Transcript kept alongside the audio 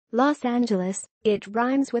Los Angeles, it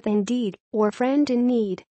rhymes with Indeed or friend in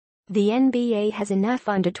need. The NBA has enough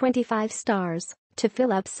under-25 stars to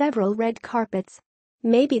fill up several red carpets.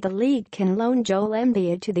 Maybe the league can loan Joel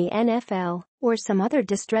Embiid to the NFL or some other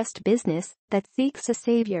distressed business that seeks a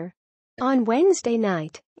savior. On Wednesday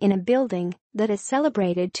night, in a building that has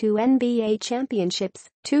celebrated 2 NBA championships,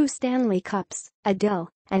 2 Stanley Cups, Adele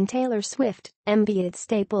and Taylor Swift, Embiid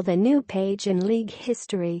stapled a new page in league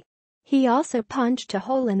history. He also punched a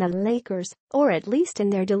hole in the Lakers, or at least in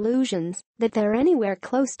their delusions that they're anywhere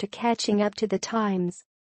close to catching up to the times.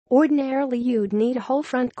 Ordinarily you'd need a whole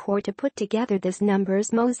front court to put together this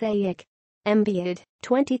numbers mosaic. Embiid,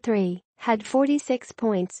 23, had 46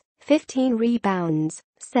 points, 15 rebounds,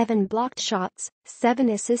 7 blocked shots, 7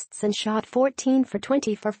 assists and shot 14 for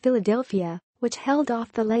 20 for Philadelphia, which held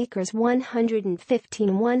off the Lakers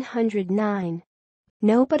 115-109.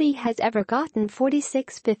 Nobody has ever gotten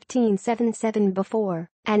 46-15-7-7 before,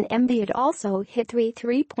 and Embiid also hit 3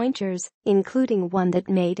 three-pointers, including one that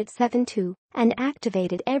made it 7-2, and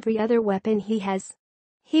activated every other weapon he has.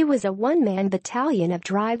 He was a one-man battalion of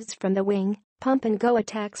drives from the wing, pump-and-go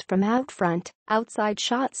attacks from out front, outside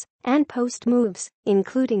shots, and post moves,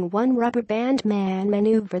 including one rubber band man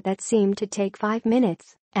maneuver that seemed to take 5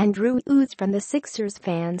 minutes, and drew oohs from the Sixers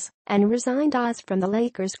fans and resigned ahs from the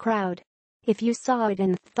Lakers crowd. If you saw it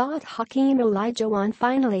and thought Hakeem Olajuwon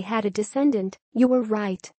finally had a descendant, you were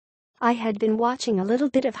right. I had been watching a little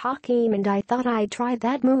bit of Hakeem and I thought I'd try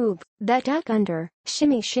that move, that duck under,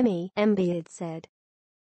 shimmy shimmy, Embiid said.